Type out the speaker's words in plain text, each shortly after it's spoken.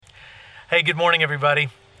Hey, good morning, everybody.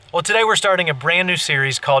 Well, today we're starting a brand new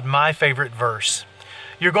series called My Favorite Verse.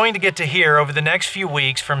 You're going to get to hear over the next few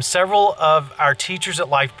weeks from several of our teachers at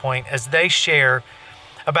LifePoint as they share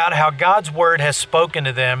about how God's Word has spoken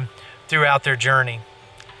to them throughout their journey.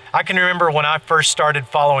 I can remember when I first started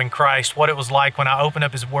following Christ, what it was like when I opened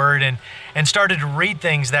up His Word and started to read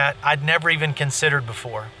things that I'd never even considered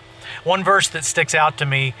before. One verse that sticks out to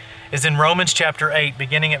me is in Romans chapter 8,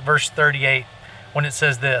 beginning at verse 38, when it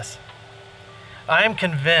says this: I am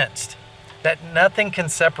convinced that nothing can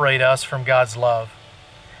separate us from God's love,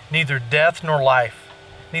 neither death nor life,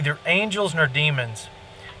 neither angels nor demons,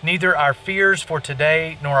 neither our fears for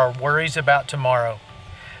today nor our worries about tomorrow.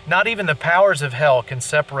 Not even the powers of hell can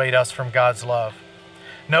separate us from God's love.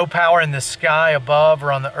 No power in the sky above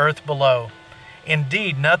or on the earth below.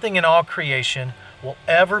 Indeed, nothing in all creation will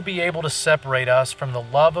ever be able to separate us from the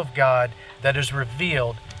love of God that is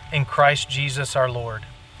revealed in Christ Jesus our Lord.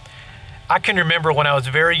 I can remember when I was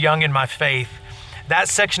very young in my faith, that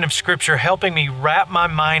section of Scripture helping me wrap my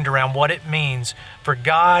mind around what it means for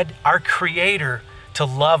God, our Creator, to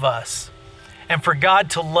love us, and for God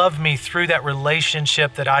to love me through that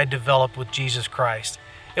relationship that I developed with Jesus Christ.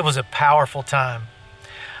 It was a powerful time.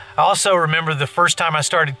 I also remember the first time I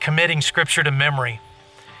started committing Scripture to memory.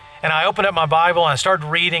 And I opened up my Bible and I started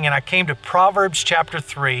reading, and I came to Proverbs chapter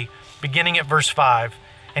 3, beginning at verse 5,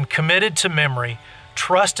 and committed to memory: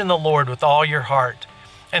 trust in the Lord with all your heart,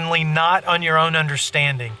 and lean not on your own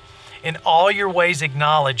understanding. In all your ways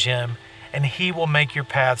acknowledge Him, and He will make your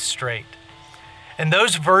paths straight. And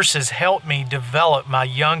those verses helped me develop my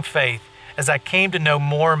young faith as I came to know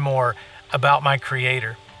more and more about my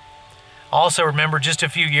Creator. I also remember just a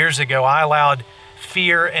few years ago, I allowed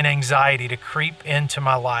fear and anxiety to creep into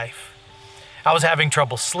my life. I was having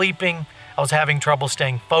trouble sleeping. I was having trouble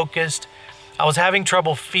staying focused. I was having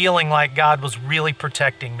trouble feeling like God was really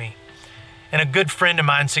protecting me. And a good friend of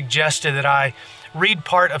mine suggested that I read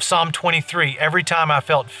part of Psalm 23 every time I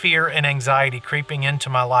felt fear and anxiety creeping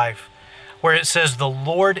into my life, where it says, "The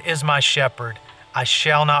Lord is my shepherd, I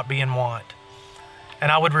shall not be in want."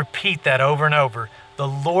 And I would repeat that over and over: "The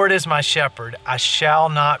Lord is my shepherd, I shall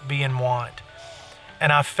not be in want."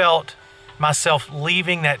 And I felt myself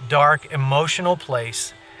leaving that dark, emotional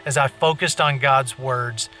place as I focused on God's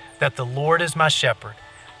words that the Lord is my shepherd,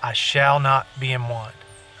 I shall not be in want.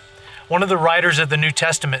 One of the writers of the New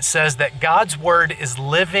Testament says that God's word is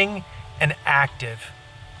living and active.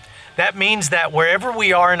 That means that wherever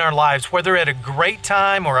we are in our lives, whether at a great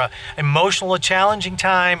time or an emotional, challenging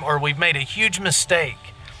time, or we've made a huge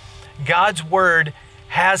mistake, God's word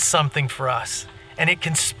has something for us, and it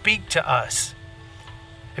can speak to us.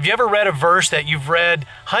 Have you ever read a verse that you've read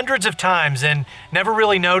hundreds of times and never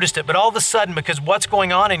really noticed it, but all of a sudden, because what's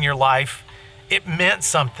going on in your life, it meant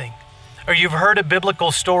something? Or you've heard a biblical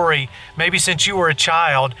story, maybe since you were a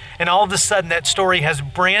child, and all of a sudden that story has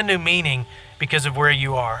brand new meaning because of where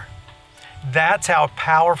you are. That's how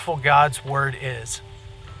powerful God's word is.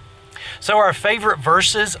 So our favorite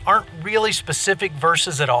verses aren't really specific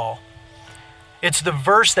verses at all. It's the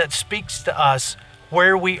verse that speaks to us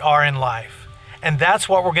where we are in life. And that's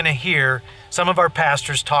what we're going to hear some of our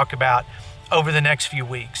pastors talk about over the next few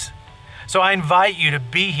weeks. So I invite you to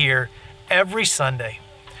be here every Sunday.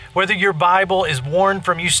 Whether your Bible is worn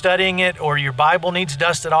from you studying it, or your Bible needs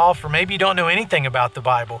dusted off, or maybe you don't know anything about the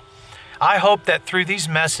Bible, I hope that through these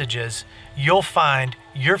messages, you'll find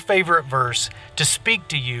your favorite verse to speak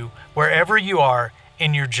to you wherever you are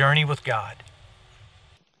in your journey with God.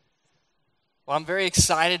 Well, I'm very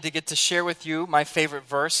excited to get to share with you my favorite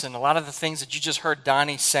verse, and a lot of the things that you just heard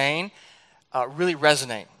Donnie saying really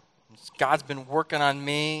resonate. God's been working on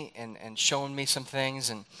me and showing me some things.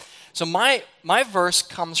 And so my verse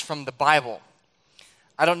comes from the Bible.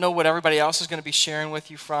 I don't know what everybody else is going to be sharing with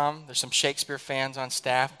you from. There's some Shakespeare fans on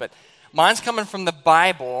staff, but mine's coming from the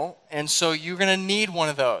Bible, and so you're going to need one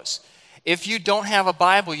of those. If you don't have a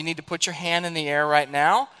Bible, you need to put your hand in the air right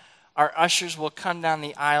now. Our ushers will come down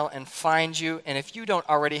the aisle and find you. And if you don't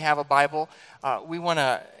already have a Bible, we want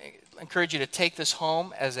to encourage you to take this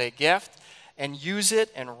home as a gift and use it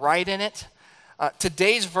and write in it.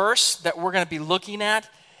 Today's verse that we're going to be looking at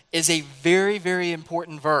is a very, very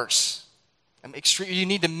important verse. You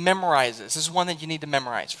need to memorize this. This is one that you need to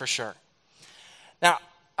memorize for sure. Now,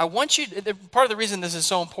 I want you, part of the reason this is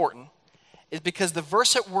so important is because the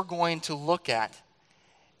verse that we're going to look at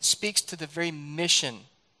speaks to the very mission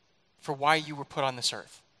for why you were put on this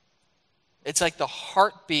earth. It's like the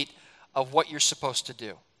heartbeat of what you're supposed to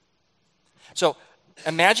do. So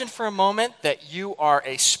imagine for a moment that you are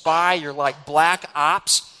a spy, you're like black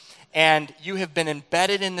ops, and you have been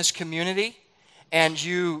embedded in this community, and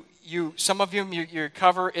you some of you, your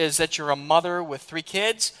cover is that you're a mother with 3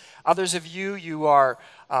 kids. Others of you are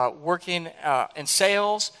working in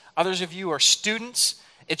sales. Others of you are students.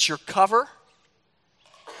 It's your cover.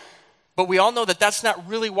 But we all know that that's not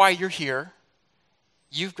really why you're here.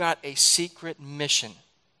 You've got a secret mission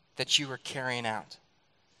that you are carrying out.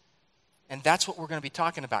 And that's what we're going to be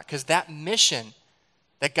talking about, because that mission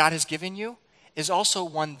that God has given you is also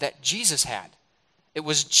one that Jesus had. It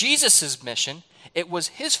was Jesus' mission. It was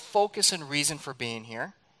his focus and reason for being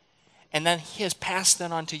here. And then he has passed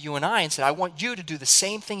that on to you and I and said, I want you to do the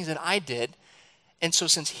same things that I did. And so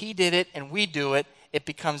since he did it and we do it, it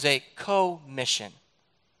becomes a co-mission.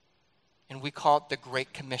 And we call it the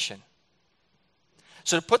Great Commission.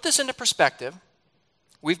 So to put this into perspective,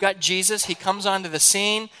 we've got Jesus. He comes onto the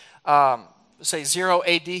scene, say 0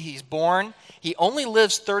 AD, he's born. He only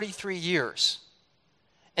lives 33 years.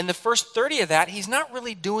 In the first 30 of that, he's not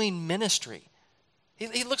really doing ministry.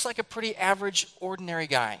 He looks like a pretty average, ordinary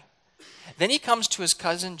guy. Then he comes to his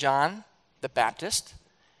cousin John the Baptist,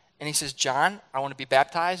 and he says, John, I want to be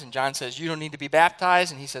baptized. And John says, you don't need to be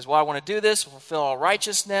baptized. And he says, well, I want to do this, fulfill all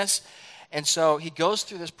righteousness. And so he goes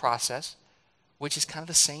through this process, which is kind of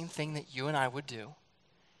the same thing that you and I would do.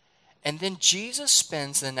 And then Jesus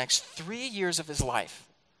spends the next 3 years of his life,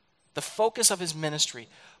 the focus of his ministry,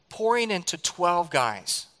 pouring into 12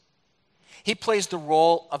 guys. He plays the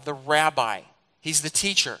role of the rabbi. He's the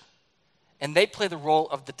teacher. And they play the role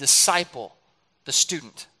of the disciple, the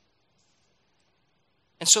student.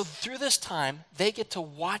 And so through this time, they get to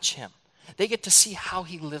watch him. They get to see how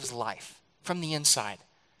he lives life from the inside.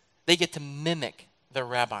 They get to mimic the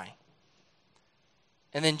rabbi.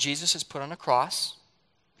 And then Jesus is put on a cross.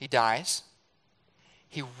 He dies.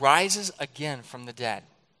 He rises again from the dead.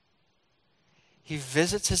 He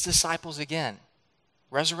visits his disciples again.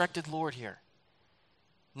 Resurrected Lord here.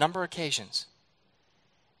 Number of occasions.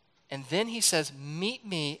 And then he says, meet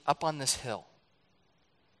me up on this hill.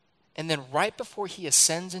 And then right before he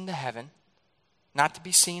ascends into heaven, not to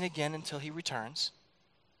be seen again until he returns,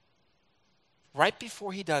 right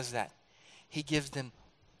before he does that, he gives them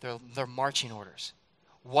their marching orders,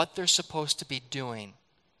 what they're supposed to be doing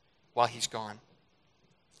while he's gone.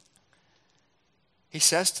 He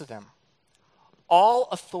says to them, all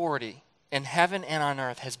authority in heaven and on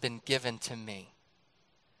earth has been given to me.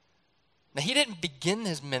 Now, he didn't begin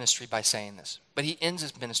his ministry by saying this, but he ends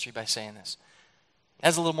his ministry by saying this. It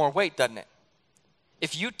has a little more weight, doesn't it?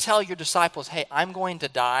 If you tell your disciples, hey, I'm going to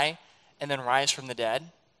die and then rise from the dead,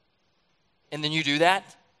 and then you do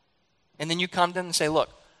that, and then you come to them and say, look,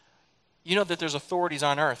 you know that there's authorities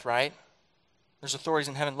on earth, right? There's authorities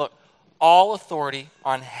in heaven. Look, all authority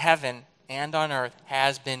on heaven and on earth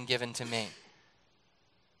has been given to me.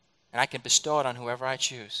 And I can bestow it on whoever I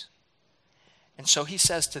choose. And so he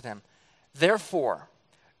says to them, therefore,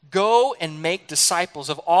 go and make disciples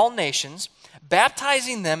of all nations,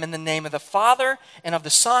 baptizing them in the name of the Father and of the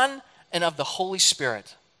Son and of the Holy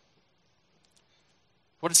Spirit.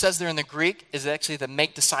 What it says there in the Greek is actually that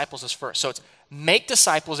make disciples is first. So it's make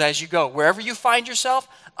disciples as you go. Wherever you find yourself,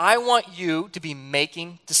 I want you to be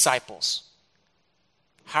making disciples.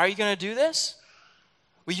 How are you going to do this?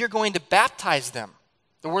 Well, you're going to baptize them.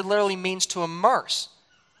 The word literally means to immerse.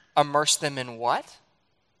 Immerse them in what?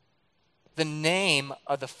 The name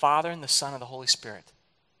of the Father and the Son and the Holy Spirit.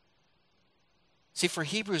 See, for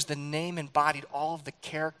Hebrews, the name embodied all of the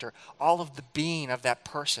character, all of the being of that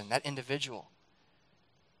person, that individual.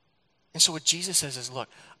 And so what Jesus says is, look,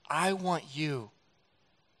 I want you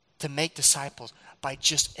to make disciples by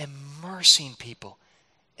just immersing people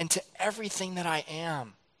into everything that I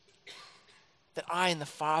am. That I and the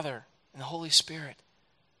Father and the Holy Spirit.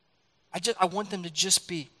 I want them to just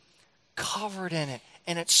be covered in it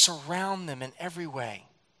and it surround them in every way.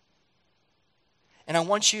 And I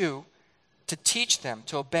want you to teach them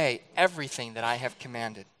to obey everything that I have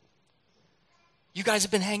commanded. You guys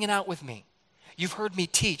have been hanging out with me. You've heard me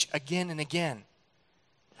teach again and again.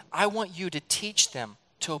 I want you to teach them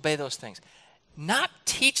to obey those things. Not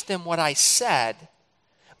teach them what I said,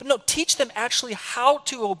 but no, teach them actually how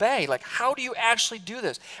to obey. Like, how do you actually do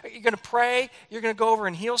this? You're going to pray. You're going to go over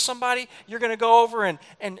and heal somebody. You're going to go over and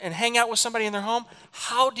hang out with somebody in their home.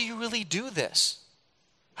 How do you really do this?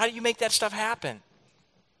 How do you make that stuff happen?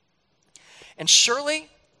 And surely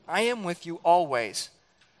I am with you always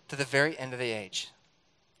to the very end of the age.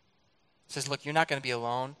 It says, look, you're not going to be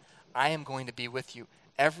alone. I am going to be with you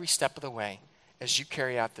every step of the way as you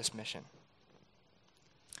carry out this mission.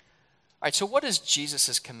 All right, so what is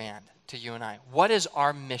Jesus' command to you and I? What is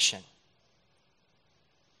our mission?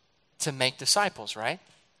 To make disciples, right?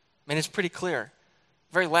 I mean, it's pretty clear.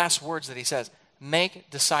 Very last words that he says,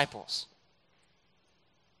 make disciples.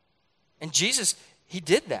 And Jesus, he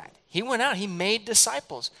did that. He went out, he made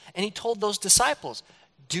disciples, and he told those disciples,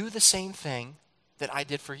 do the same thing that I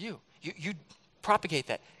did for you. You propagate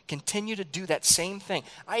that. Continue to do that same thing.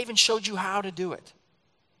 I even showed you how to do it.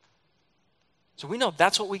 So we know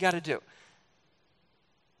that's what we got to do.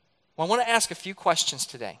 Well, I want to ask a few questions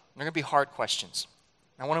today. They're going to be hard questions.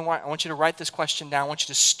 I want you to write this question down. I want you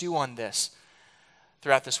to stew on this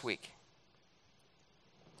throughout this week.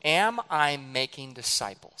 Am I making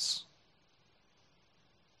disciples?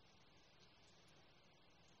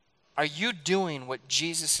 Are you doing what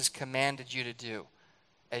Jesus has commanded you to do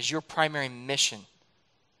as your primary mission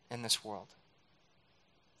in this world?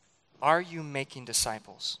 Are you making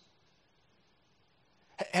disciples?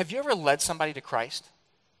 Have you ever led somebody to Christ?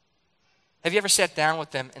 Have you ever sat down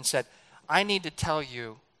with them and said, I need to tell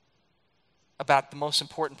you about the most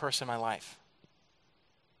important person in my life?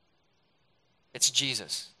 It's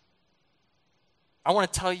Jesus. I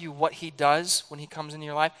want to tell you what he does when he comes into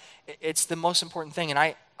your life. It's the most important thing.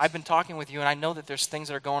 And I've been talking with you, and I know that there's things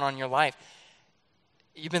that are going on in your life.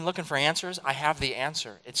 You've been looking for answers. I have the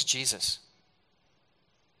answer. It's Jesus.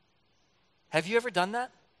 Have you ever done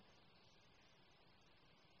that?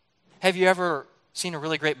 Have you ever seen a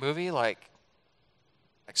really great movie like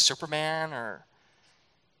Superman or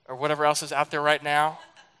whatever else is out there right now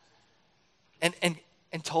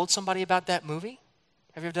and told somebody about that movie?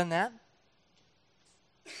 Have you ever done that?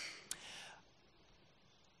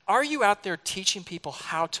 Are you out there teaching people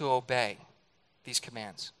how to obey these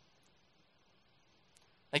commands?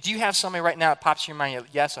 Like, do you have somebody right now that pops in your mind?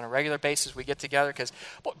 Yes, on a regular basis we get together, because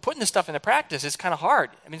putting this stuff into practice is kind of hard.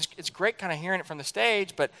 I mean, it's great kind of hearing it from the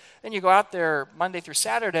stage, but then you go out there Monday through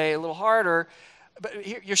Saturday, a little harder.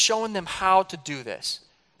 But you're showing them how to do this.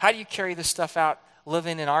 How do you carry this stuff out,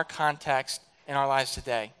 living in our context in our lives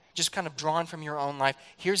today? Just kind of drawn from your own life.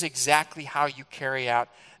 Here's exactly how you carry out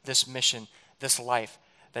this mission, this life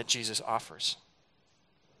that Jesus offers.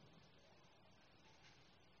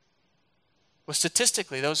 Well,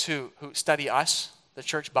 statistically, those who study us, the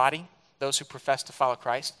church body, those who profess to follow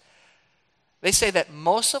Christ, they say that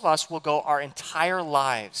most of us will go our entire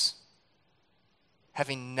lives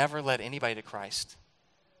having never led anybody to Christ,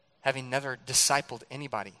 having never discipled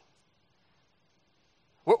anybody.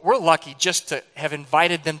 We're lucky just to have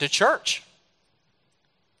invited them to church,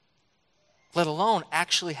 let alone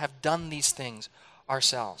actually have done these things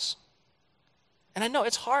ourselves. And I know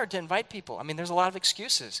it's hard to invite people. I mean, there's a lot of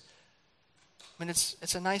excuses. I mean,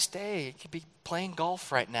 it's a nice day. You could be playing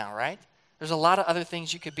golf right now, right? There's a lot of other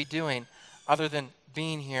things you could be doing other than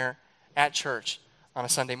being here at church on a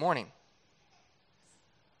Sunday morning.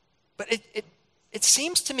 But it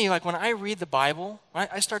seems to me like when I read the Bible, when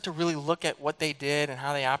I start to really look at what they did and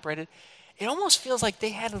how they operated, it almost feels like they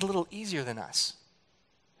had it a little easier than us.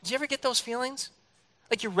 Did you ever get those feelings?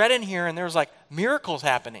 Like you read in here and there was like miracles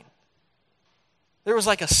happening. There was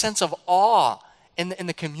like a sense of awe in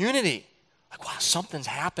the community. Like, wow, something's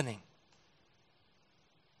happening.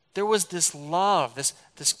 There was this love,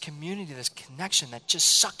 this community, this connection that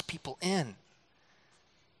just sucked people in.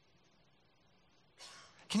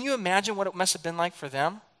 Can you imagine what it must have been like for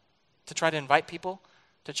them to try to invite people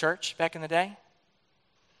to church back in the day? I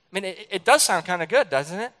mean, it does sound kind of good,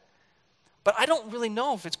 doesn't it? But I don't really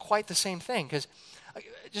know if it's quite the same thing, because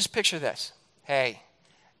just picture this. Hey,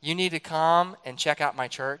 you need to come and check out my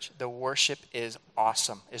church. The worship is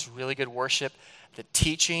awesome. It's really good worship. The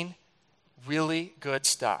teaching, really good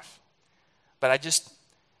stuff. But I just,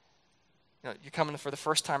 you're coming for the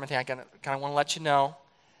first time. I think I kind of want to let you know,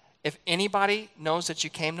 if anybody knows that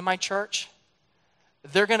you came to my church,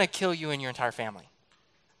 they're going to kill you and your entire family.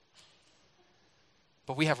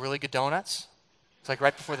 But we have really good donuts. It's like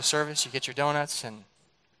right before the service, you get your donuts. And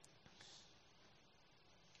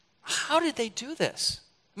how did they do this?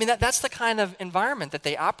 I mean, that's the kind of environment that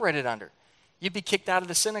they operated under. You'd be kicked out of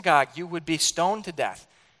the synagogue. You would be stoned to death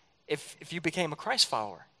if you became a Christ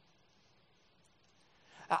follower.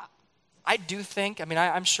 I do think,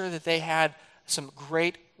 I'm sure that they had some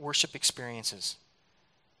great worship experiences.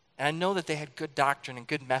 And I know that they had good doctrine and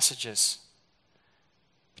good messages.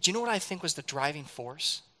 But you know what I think was the driving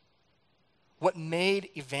force? What made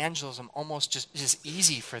evangelism almost just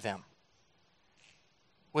easy for them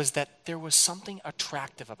was that there was something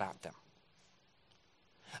attractive about them.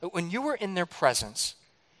 When you were in their presence,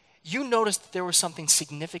 you noticed that there was something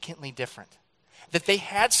significantly different. That they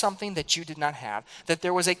had something that you did not have. That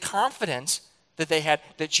there was a confidence that they had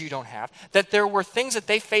that you don't have. That there were things that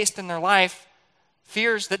they faced in their life,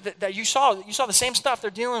 fears that you saw. You saw the same stuff they're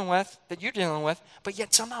dealing with, that you're dealing with, but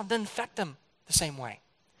yet somehow it didn't affect them the same way.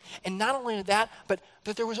 And not only that, but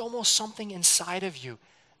there was almost something inside of you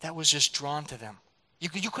that was just drawn to them. You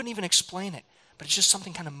couldn't even explain it, but it's just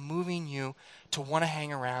something kind of moving you to want to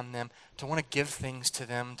hang around them, to want to give things to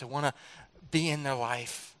them, to want to be in their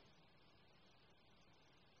life.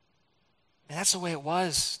 And that's the way it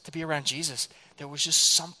was to be around Jesus. There was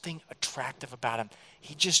just something attractive about him.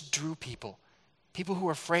 He just drew people. People who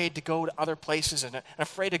were afraid to go to other places and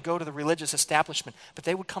afraid to go to the religious establishment. But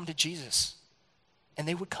they would come to Jesus. And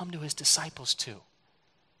they would come to his disciples too.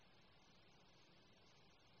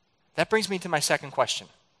 That brings me to my second question.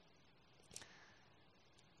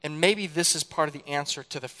 And maybe this is part of the answer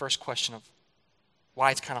to the first question of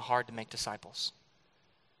why it's kind of hard to make disciples.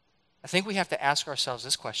 I think we have to ask ourselves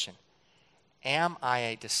this question. Am I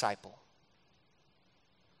a disciple?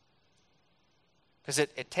 Because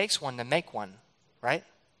it takes one to make one, right?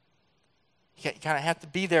 You kind of have to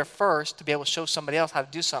be there first to be able to show somebody else how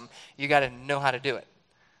to do something. You got to know how to do it.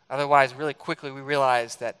 Otherwise, really quickly, we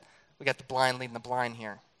realize that we got the blind leading the blind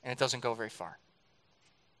here, and it doesn't go very far.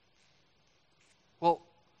 Well,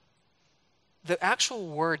 the actual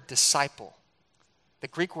word disciple, the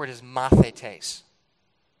Greek word is mathetes.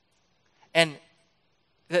 And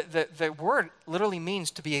the word literally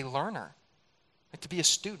means to be a learner, like to be a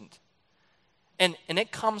student. And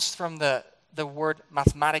it comes from the word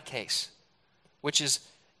mathematikes, which is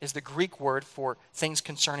the Greek word for things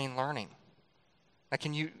concerning learning. Now,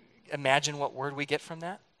 can you imagine what word we get from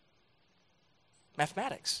that?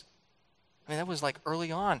 Mathematics. I mean, that was like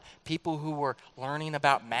early on. People who were learning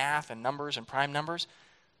about math and numbers and prime numbers,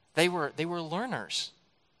 they were learners.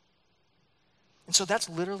 And so that's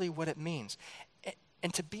literally what it means.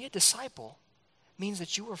 And to be a disciple means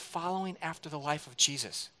that you are following after the life of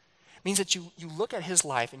Jesus. It means that you look at his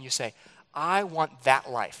life and you say, I want that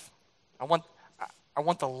life. I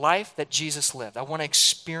want the life that Jesus lived. I want to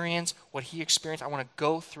experience what he experienced. I want to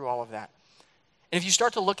go through all of that. And if you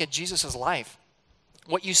start to look at Jesus' life,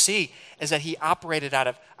 what you see is that he operated out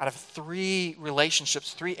of three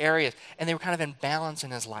relationships, three areas, and they were kind of in balance in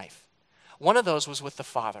his life. One of those was with the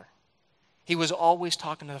Father. He was always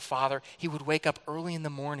talking to the Father. He would wake up early in the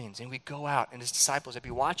mornings, and we'd go out, and his disciples would be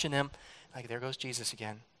watching him, like, there goes Jesus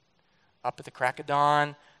again. Up at the crack of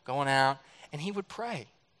dawn, going out, and he would pray.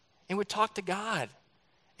 He would talk to God,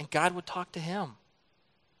 and God would talk to him.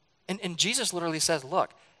 And Jesus literally says, look,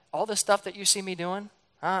 all this stuff that you see me doing,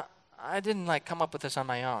 I didn't come up with this on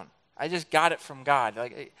my own. I just got it from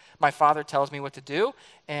God. My Father tells me what to do,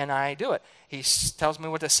 and I do it. He tells me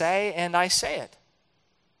what to say, and I say it.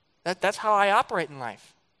 That's how I operate in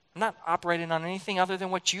life. I'm not operating on anything other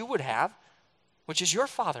than what you would have, which is your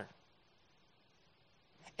Father.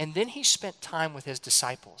 And then he spent time with his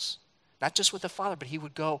disciples. Not just with the Father, but he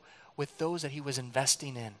would go with those that he was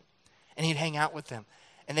investing in. And he'd hang out with them.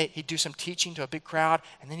 And he'd do some teaching to a big crowd,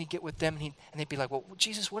 and then he'd get with them, and they'd be like, well,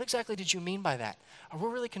 Jesus, what exactly did you mean by that? Or we're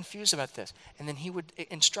really confused about this. And then he would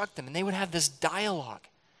instruct them, and they would have this dialogue.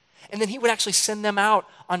 And then he would actually send them out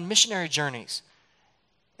on missionary journeys.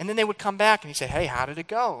 And then they would come back, and he'd say, hey, how did it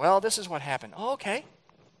go? Well, this is what happened. Oh, okay.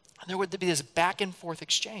 And there would be this back and forth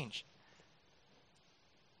exchange.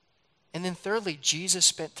 And then thirdly, Jesus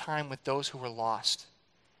spent time with those who were lost.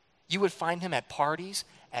 You would find him at parties,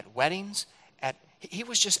 at weddings, he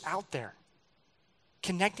was just out there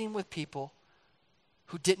connecting with people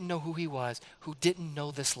who didn't know who he was, who didn't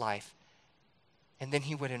know this life. And then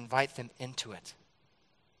he would invite them into it.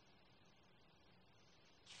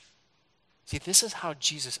 See, this is how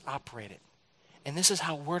Jesus operated. And this is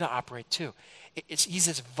how we're to operate too. He's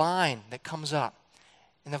this vine that comes up.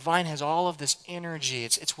 And the vine has all of this energy.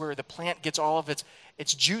 It's where the plant gets all of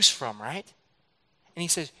its juice from, right? And he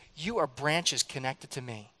says, you are branches connected to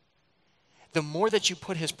me. The more that you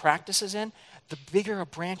put his practices in, the bigger a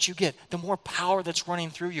branch you get, the more power that's running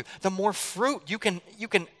through you, the more fruit you can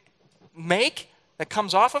make that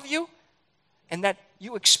comes off of you and that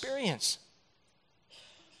you experience.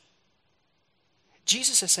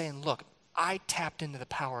 Jesus is saying, look, I tapped into the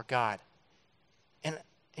power of God, and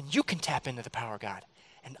you can tap into the power of God,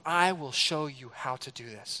 and I will show you how to do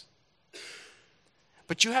this.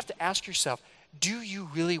 But you have to ask yourself, do you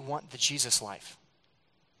really want the Jesus life?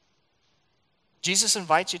 Jesus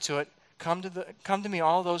invites you to it. Come to me,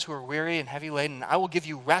 all those who are weary and heavy laden, and I will give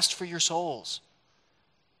you rest for your souls.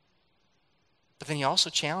 But then he also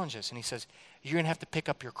challenges, and he says, you're going to have to pick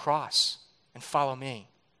up your cross and follow me.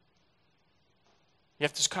 You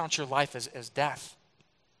have to count your life as death.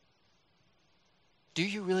 Do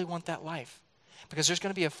you really want that life? Because there's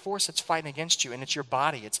going to be a force that's fighting against you, and it's your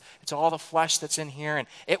body. It's all the flesh that's in here, and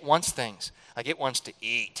it wants things. Like it wants to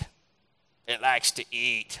eat. It likes to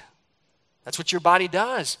eat. That's what your body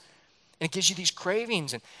does. And it gives you these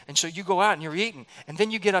cravings. And so you go out and you're eating. And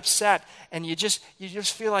then you get upset and you just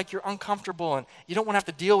feel like you're uncomfortable and you don't want to have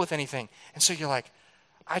to deal with anything. And so you're like,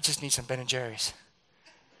 I just need some Ben & Jerry's.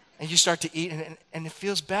 And you start to eat and it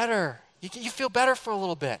feels better. You feel better for a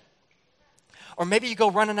little bit. Or maybe you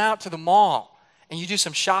go running out to the mall and you do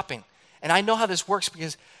some shopping. And I know how this works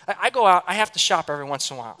because I go out, I have to shop every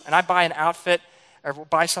once in a while. And I buy an outfit or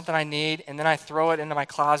buy something I need, and then I throw it into my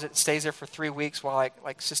closet. It stays there for 3 weeks while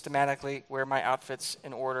I systematically wear my outfits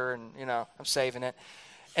in order, and I'm saving it.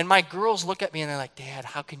 And my girls look at me and they're like, Dad,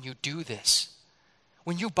 how can you do this?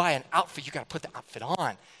 When you buy an outfit, you got to put the outfit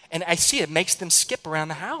on. And I see it makes them skip around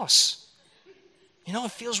the house.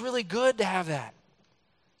 It feels really good to have that.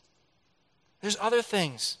 There's other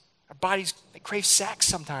things. Our bodies, they crave sex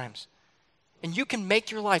sometimes. And you can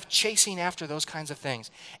make your life chasing after those kinds of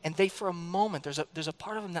things. And they, for a moment, there's a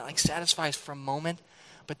part of them that satisfies for a moment,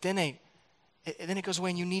 but then it goes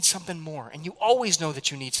away and you need something more. And you always know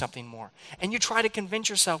that you need something more. And you try to convince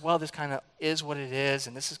yourself, well, this kind of is what it is,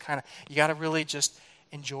 and this is kind of, you got to really just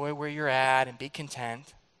enjoy where you're at and be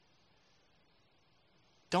content.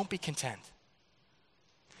 Don't be content.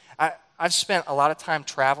 I've spent a lot of time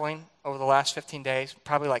traveling over the last 15 days,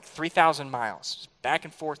 probably 3,000 miles, back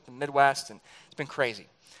and forth to the Midwest, and it's been crazy.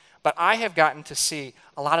 But I have gotten to see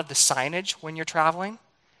a lot of the signage when you're traveling.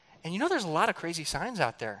 And there's a lot of crazy signs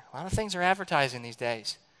out there. A lot of things are advertising these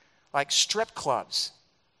days, like strip clubs.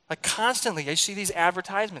 Constantly, I see these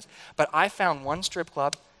advertisements. But I found one strip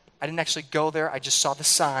club. I didn't actually go there. I just saw the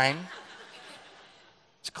sign.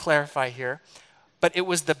 Let's clarify here. But it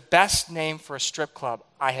was the best name for a strip club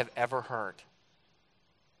I have ever heard.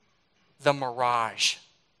 The Mirage.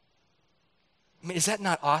 I mean, is that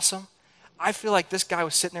not awesome? I feel like this guy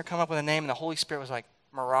was sitting there coming up with a name and the Holy Spirit was like,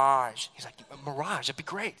 Mirage. He's like, Mirage, that'd be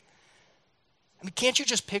great. I mean, can't you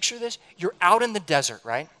just picture this? You're out in the desert,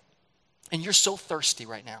 right? And you're so thirsty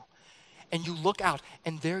right now. And you look out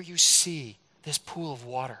and there you see this pool of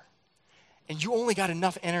water. And you only got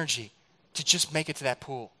enough energy to just make it to that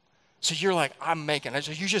pool. So you're like, I'm making it.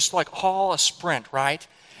 So you just haul a sprint, right?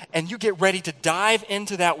 And you get ready to dive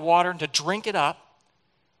into that water and to drink it up,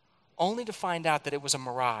 only to find out that it was a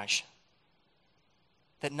mirage.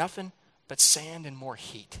 That nothing but sand and more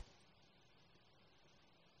heat.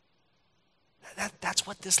 That's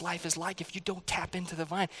what this life is like if you don't tap into the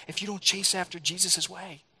vine, if you don't chase after Jesus'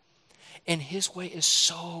 way. And his way is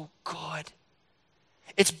so good.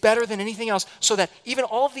 It's better than anything else, so that even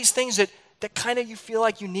all of these things that kind of you feel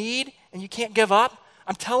like you need and you can't give up,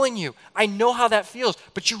 I'm telling you, I know how that feels,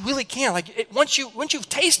 but you really can't. Once you've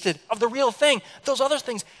tasted of the real thing, those other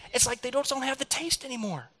things, it's like they don't have the taste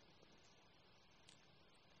anymore.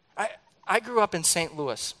 I grew up in St.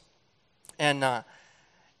 Louis, and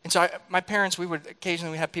so my parents, we would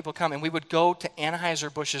occasionally have people come, and we would go to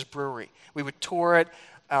Anheuser-Busch's brewery. We would tour it,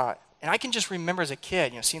 and I can just remember as a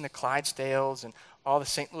kid, seeing the Clydesdales and all the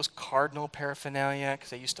St. Louis Cardinal paraphernalia,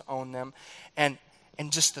 because I used to own them, and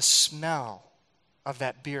just the smell of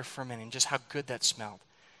that beer fermenting, just how good that smelled.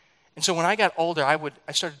 And so when I got older,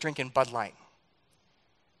 I started drinking Bud Light.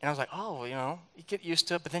 And I was like, oh, you get used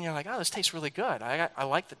to it, but then you're like, oh, this tastes really good. I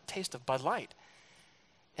like the taste of Bud Light.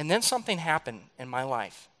 And then something happened in my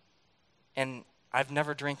life, and I've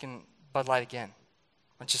never drinking Bud Light again.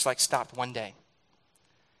 I just stopped one day.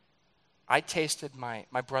 I tasted my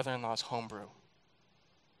brother-in-law's homebrew.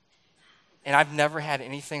 And I've never had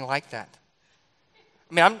anything like that.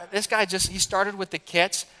 I mean, this guy he started with the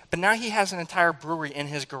kits, but now he has an entire brewery in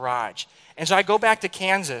his garage. And so I go back to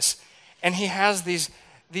Kansas, and he has these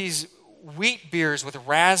wheat beers with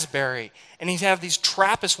raspberry, and he has these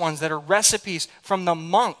Trappist ones that are recipes from the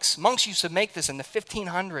monks. Monks used to make this in the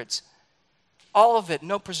 1500s. All of it,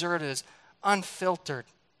 no preservatives, unfiltered,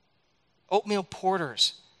 oatmeal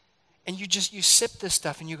porters. And you sip this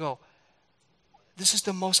stuff and you go, this is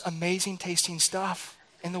the most amazing tasting stuff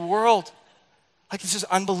in the world. This is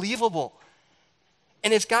unbelievable.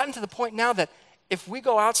 And it's gotten to the point now that if we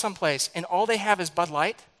go out someplace and all they have is Bud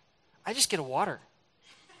Light, I just get a water.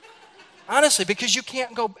 Honestly, because you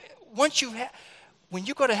can't go, when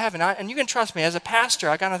you go to heaven, and you can trust me, as a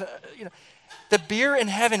pastor, the beer in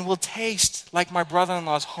heaven will taste like my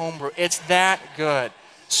brother-in-law's homebrew. It's that good.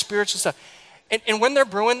 Spiritual stuff. And when they're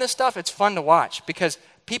brewing this stuff, it's fun to watch because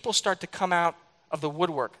people start to come out of the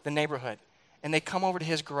woodwork, the neighborhood, and they come over to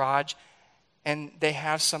his garage and they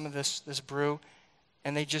have some of this brew,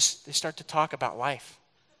 and they start to talk about life.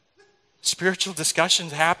 Spiritual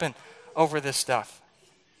discussions happen over this stuff.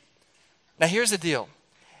 Now here's the deal.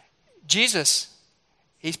 Jesus,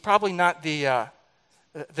 he's probably not the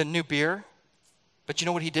new beer, but you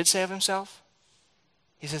know what he did say of himself?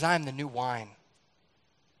 He says, I am the new wine.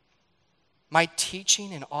 My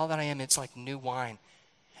teaching and all that I am, it's like new wine.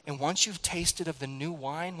 And once you've tasted of the new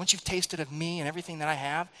wine, once you've tasted of me and everything that I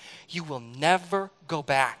have, you will never go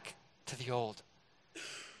back to the old.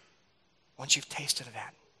 Once you've tasted of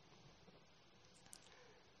that.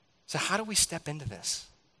 So how do we step into this?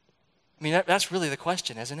 I mean, that's really the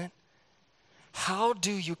question, isn't it? How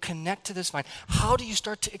do you connect to this vine? How do you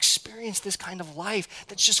start to experience this kind of life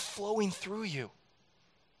that's just flowing through you?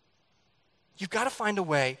 You've got to find a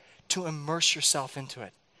way to immerse yourself into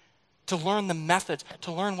it, to learn the methods,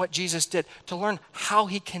 to learn what Jesus did, to learn how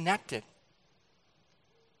he connected.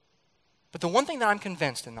 But the one thing that I'm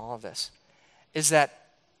convinced in all of this is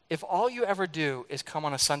that if all you ever do is come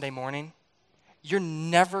on a Sunday morning, you're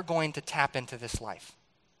never going to tap into this life.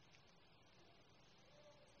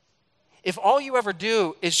 If all you ever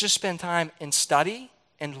do is just spend time in study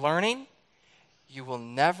and learning, you will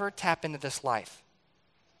never tap into this life.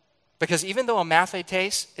 Because even though a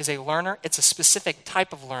mathetes is a learner, it's a specific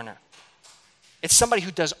type of learner. It's somebody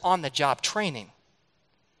who does on-the-job training.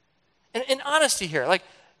 And in honesty here, like,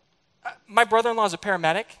 my brother-in-law is a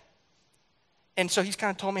paramedic, and so he's kind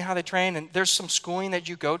of told me how they train, and there's some schooling that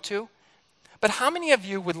you go to. But how many of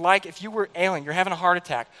you would like, if you were ailing, you're having a heart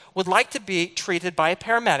attack, would like to be treated by a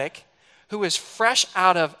paramedic who is fresh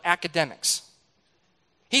out of academics?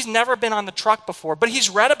 He's never been on the truck before, but he's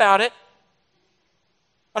read about it.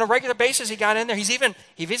 On a regular basis, he got in there. He's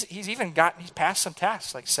passed some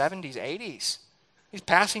tests, like 70s, 80s. He's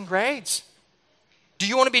passing grades. Do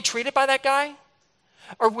you want to be treated by that guy?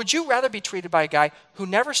 Or would you rather be treated by a guy who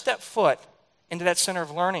never stepped foot into that center of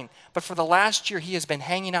learning, but for the last year he has been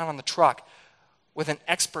hanging out on the truck with an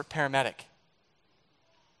expert paramedic,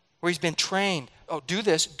 where he's been trained, oh, do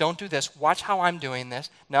this, don't do this, watch how I'm doing this.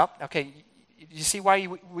 No, okay, you see why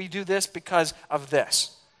we do this? Because of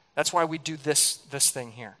this. That's why we do this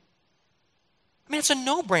thing here. I mean, it's a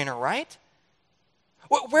no-brainer, right?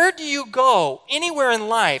 Where do you go anywhere in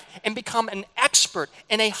life and become an expert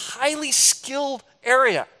in a highly skilled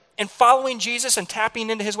area? And following Jesus and tapping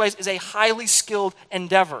into his ways is a highly skilled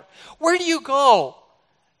endeavor. Where do you go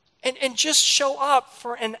and just show up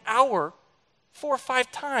for an hour 4 or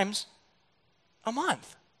 5 times a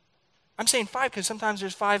month? I'm saying 5 because sometimes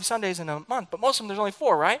there's 5 Sundays in a month, but most of them there's only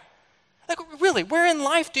 4, right? Like, really, where in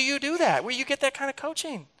life do you do that? Where you get that kind of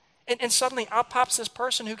coaching? And suddenly out pops this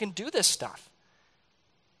person who can do this stuff.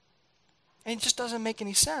 And it just doesn't make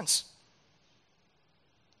any sense.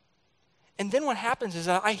 And then what happens is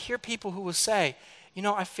I hear people who will say, you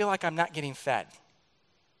know, I feel like I'm not getting fed.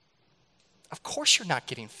 Of course you're not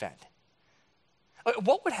getting fed.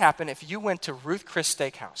 What would happen if you went to Ruth Chris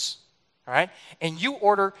Steakhouse, all right, and you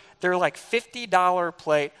order their like $50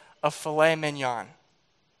 plate of filet mignon?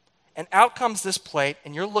 And out comes this plate,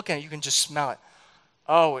 and you're looking at it, you can just smell it.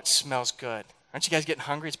 Oh, it smells good. Aren't you guys getting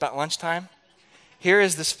hungry? It's about lunchtime. Here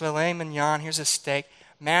is this filet mignon. Here's a steak,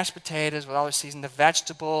 mashed potatoes with all the seasoning, the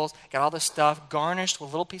vegetables, got all this stuff, garnished with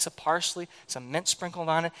a little piece of parsley, some mint sprinkled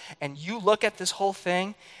on it. And you look at this whole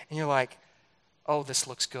thing, and you're like, oh, this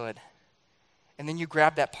looks good. And then you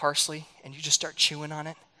grab that parsley, and you just start chewing on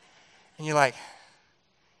it. And you're like,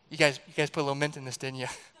 you guys put a little mint in this, didn't you?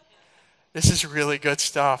 This is really good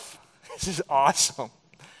stuff. This is awesome.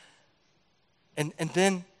 And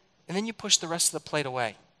then you push the rest of the plate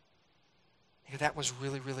away. You go, that was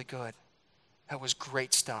really, really good. That was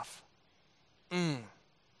great stuff. And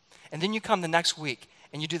then you come the next week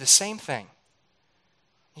and you do the same thing.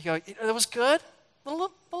 You go, that was good? A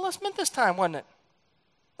little less mint this time, wasn't it?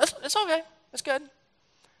 It's okay. It's good.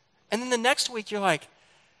 And then the next week you're like,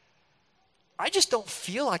 I just don't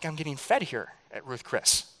feel like I'm getting fed here at Ruth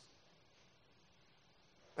Chris.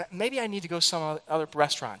 Maybe I need to go some other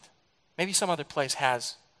restaurant. Maybe some other place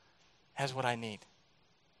has what I need.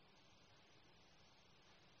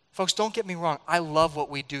 Folks, don't get me wrong. I love what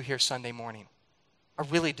we do here Sunday morning. I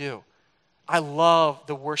really do. I love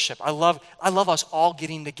the worship. I love us all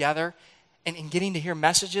getting together and getting to hear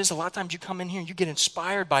messages. A lot of times you come in here and you get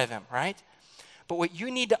inspired by them, right? But what you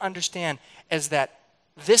need to understand is that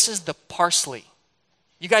this is the parsley.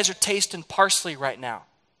 You guys are tasting parsley right now.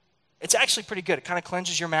 It's actually pretty good. It kind of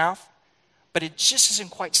cleanses your mouth, but it just isn't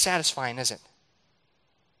quite satisfying, is it?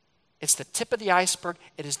 It's the tip of the iceberg.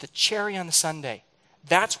 It is the cherry on the sundae.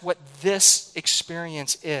 That's what this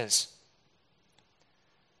experience is.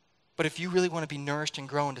 But if you really want to be nourished and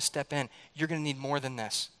grow and to step in, you're going to need more than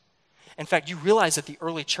this. In fact, you realize that the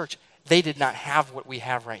early church, they did not have what we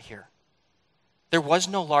have right here. There was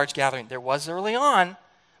no large gathering. There was early on,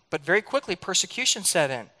 but very quickly persecution set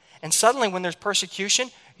in. And suddenly when there's persecution,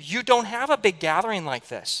 you don't have a big gathering like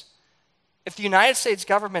this. If the United States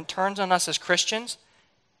government turns on us as Christians,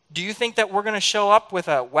 Do you think that we're going to show up with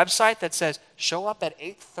a website that says, show up at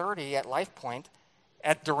 8:30 at LifePoint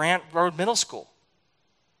at Durant Road Middle School?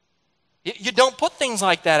 You don't put things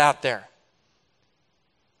like that out there.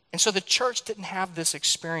 And so the church didn't have this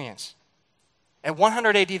experience. At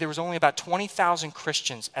 100 AD, there was only about 20,000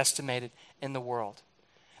 Christians estimated in the world.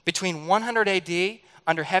 Between 100 AD,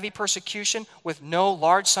 under heavy persecution, with no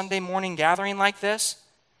large Sunday morning gathering like this,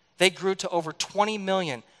 they grew to over 20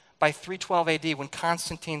 million by 312 AD when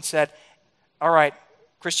Constantine said, all right,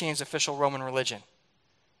 Christianity is official Roman religion.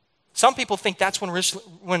 Some people think that's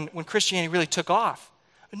when Christianity really took off.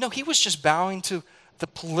 But no, he was just bowing to the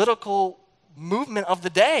political movement of the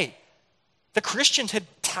day. The Christians had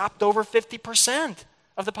topped over 50%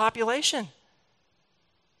 of the population.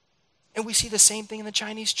 And we see the same thing in the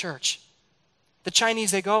Chinese church. The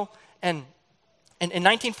Chinese, they go, and in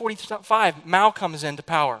 1945, Mao comes into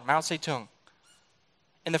power, Mao Zedong.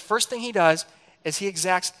 And the first thing he does is he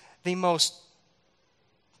exacts the most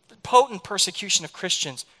potent persecution of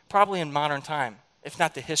Christians, probably in modern time, if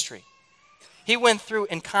not the history. He went through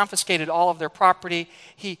and confiscated all of their property.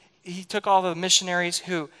 He took all the missionaries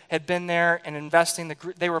who had been there and investing.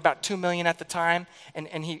 They were about 2 million at the time,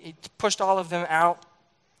 and he pushed all of them out.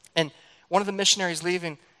 And one of the missionaries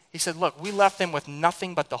leaving, he said, look, we left them with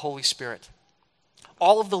nothing but the Holy Spirit.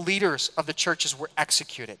 All of the leaders of the churches were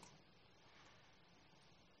executed.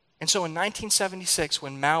 And so in 1976,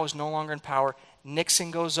 when Mao is no longer in power,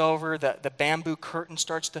 Nixon goes over, the bamboo curtain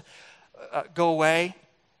starts to go away,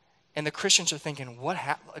 and the Christians are thinking, what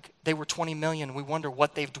happened? They were 20 million. We wonder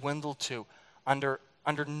what they've dwindled to under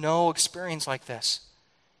no experience like this.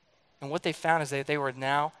 And what they found is that they were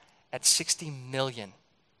now at 60 million.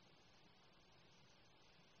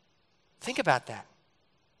 Think about that.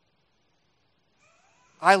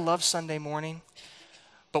 I love Sunday morning,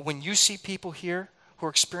 but when you see people here who are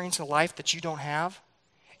experiencing a life that you don't have,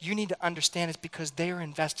 you need to understand it's because they are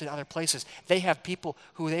invested in other places. They have people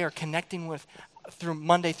who they are connecting with through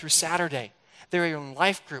Monday through Saturday. They're in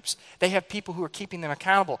life groups. They have people who are keeping them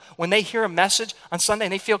accountable. When they hear a message on Sunday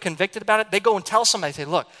and they feel convicted about it, they go and tell somebody, say,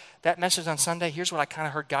 look, that message on Sunday, here's what I kind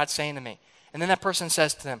of heard God saying to me. And then that person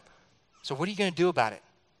says to them, so what are you going to do about it?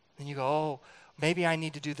 And you go, oh, maybe I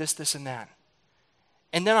need to do this, this, and that.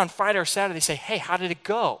 And then on Friday or Saturday, they say, hey, how did it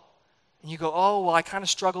go? And you go, oh, well, I kind of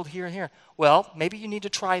struggled here and here. Well, maybe you need to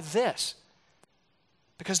try this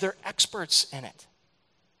because they're experts in it.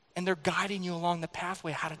 And they're guiding you along the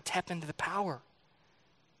pathway how to tap into the power.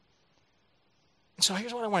 And so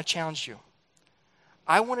here's what I want to challenge you.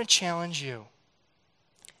 I want to challenge you.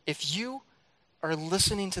 If you are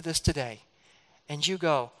listening to this today and you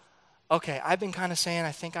go, okay, I've been kind of saying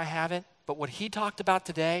I think I have it, but what he talked about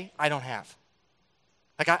today, I don't have.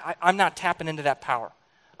 Like I'm not tapping into that power.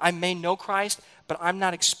 I may know Christ, but I'm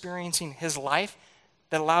not experiencing his life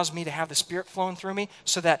that allows me to have the Spirit flowing through me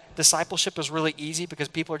so that discipleship is really easy because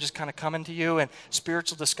people are just kind of coming to you and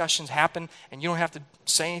spiritual discussions happen and you don't have to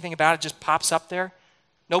say anything about it. It just pops up there.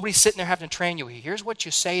 Nobody's sitting there having to train you. Here's what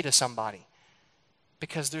you say to somebody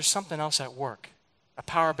because there's something else at work, a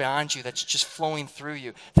power beyond you that's just flowing through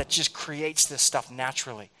you that just creates this stuff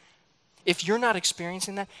naturally. If you're not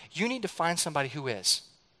experiencing that, you need to find somebody who is.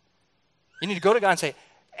 You need to go to God and say,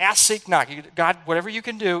 ask, seek, knock. God, whatever you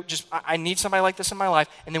can do, just I need somebody like this in my life.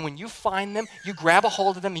 And then when you find them, you grab a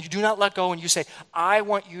hold of them and you do not let go and you say, I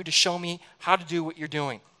want you to show me how to do what you're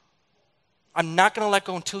doing. I'm not going to let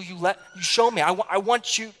go until you show me. I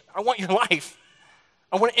want your life.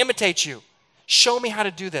 I want to imitate you. Show me how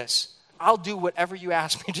to do this. I'll do whatever you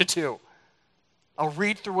ask me to do. I'll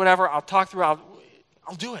read through whatever. I'll talk through. I'll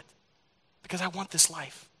do it because I want this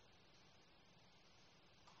life.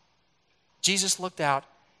 Jesus looked out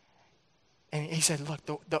and he said, look,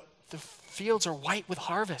 the fields are white with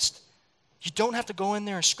harvest. You don't have to go in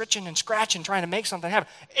there and scritching and scratching trying to make something happen.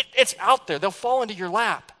 It's out there. They'll fall into your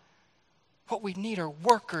lap. What we need are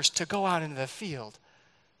workers to go out into the field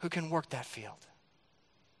who can work that field.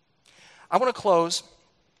 I want to close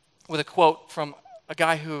with a quote from a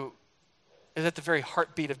guy who is at the very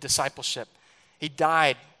heartbeat of discipleship. He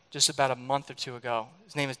died just about a month or two ago.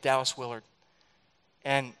 His name is Dallas Willard.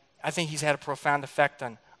 And I think he's had a profound effect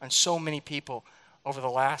on so many people over the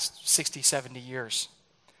last 60, 70 years.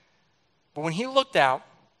 But when he looked out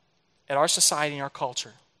at our society and our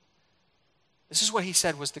culture, this is what he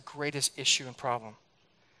said was the greatest issue and problem.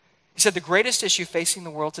 He said the greatest issue facing the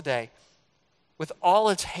world today, with all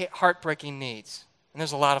its heartbreaking needs, and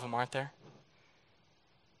there's a lot of them, aren't there?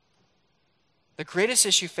 The greatest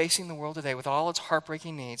issue facing the world today, with all its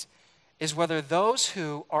heartbreaking needs, is whether those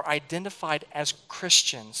who are identified as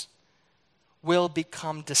Christians will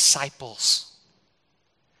become disciples.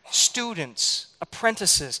 students,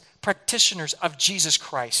 apprentices, practitioners of Jesus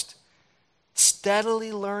Christ,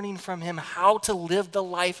 steadily learning from him how to live the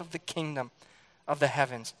life of the kingdom of the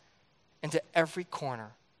heavens into every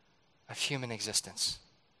corner of human existence.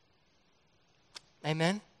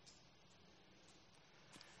 Amen?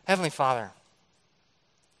 Heavenly Father,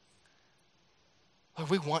 Lord,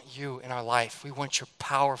 we want you in our life. We want your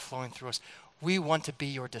power flowing through us. We want to be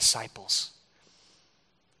your disciples.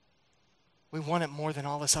 We want it more than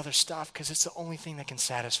all this other stuff because it's the only thing that can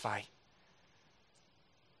satisfy.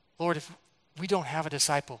 Lord, if we don't have a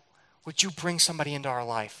disciple, would you bring somebody into our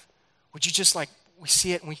life? Would you just, like, we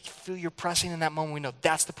see it and we feel you're pressing in that moment, we know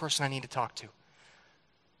that's the person I need to talk to.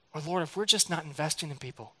 Or Lord, if we're just not investing in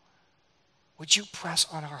people, would you press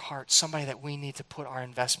on our heart somebody that we need to put our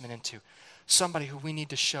investment into? Somebody who we need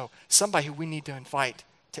to show, somebody who we need to invite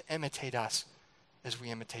to imitate us as we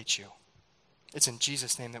imitate you. It's in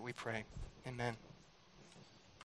Jesus' name that we pray. Amen.